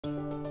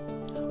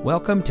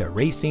Welcome to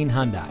Racine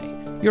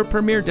Hyundai, your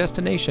premier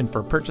destination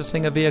for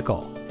purchasing a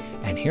vehicle.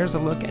 And here's a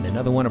look at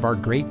another one of our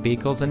great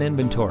vehicles in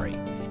inventory.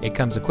 It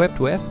comes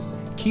equipped with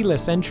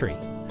keyless entry,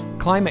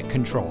 climate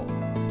control,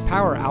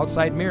 power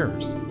outside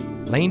mirrors,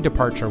 lane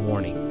departure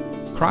warning,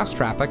 cross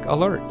traffic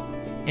alert,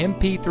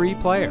 MP3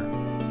 player,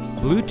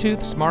 Bluetooth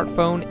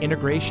smartphone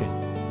integration,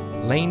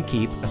 lane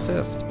keep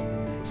assist,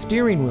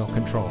 steering wheel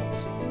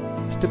controls,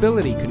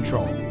 stability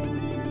control.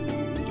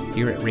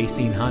 Here at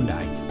Racine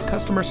Hyundai,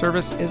 customer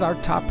service is our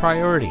top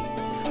priority.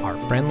 Our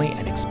friendly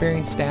and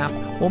experienced staff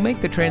will make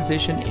the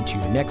transition into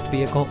your next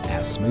vehicle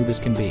as smooth as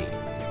can be.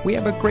 We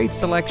have a great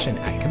selection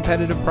at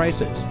competitive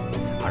prices.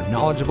 Our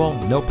knowledgeable,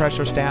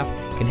 no-pressure staff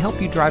can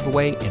help you drive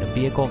away in a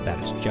vehicle that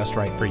is just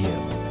right for you.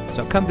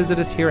 So come visit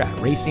us here at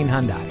Racine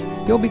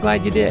Hyundai. You'll be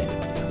glad you did.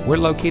 We're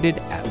located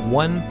at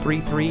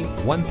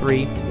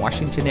 13313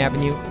 Washington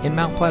Avenue in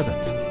Mount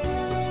Pleasant.